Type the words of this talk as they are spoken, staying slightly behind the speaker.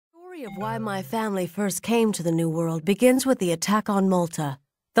story of why my family first came to the New World begins with the attack on Malta,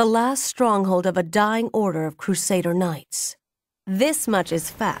 the last stronghold of a dying order of Crusader Knights. This much is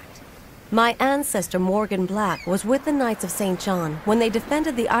fact. My ancestor Morgan Black was with the Knights of St. John when they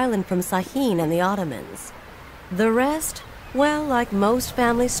defended the island from Sahin and the Ottomans. The rest, well, like most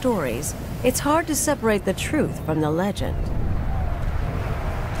family stories, it's hard to separate the truth from the legend.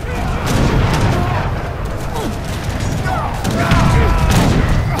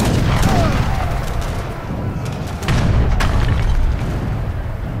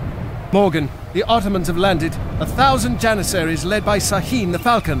 Morgan, the Ottomans have landed. 1,000 Janissaries led by Sahin the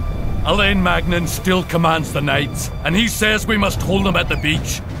Falcon. Alain Magnan still commands the Knights, and he says we must hold them at the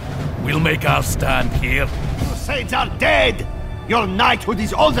beach. We'll make our stand here. Crusades are dead! Your knighthood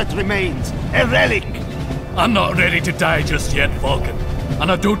is all that remains, a relic! I'm not ready to die just yet, Falcon,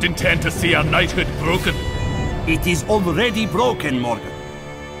 and I don't intend to see our knighthood broken. It is already broken, Morgan.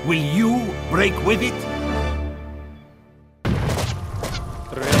 Will you break with it?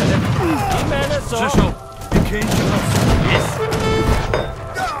 Cecil. Yes.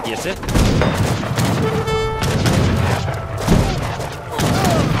 Yes, sir.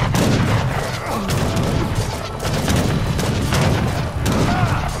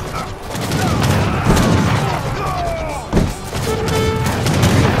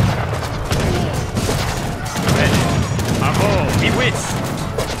 Ready. Bravo. Be whist.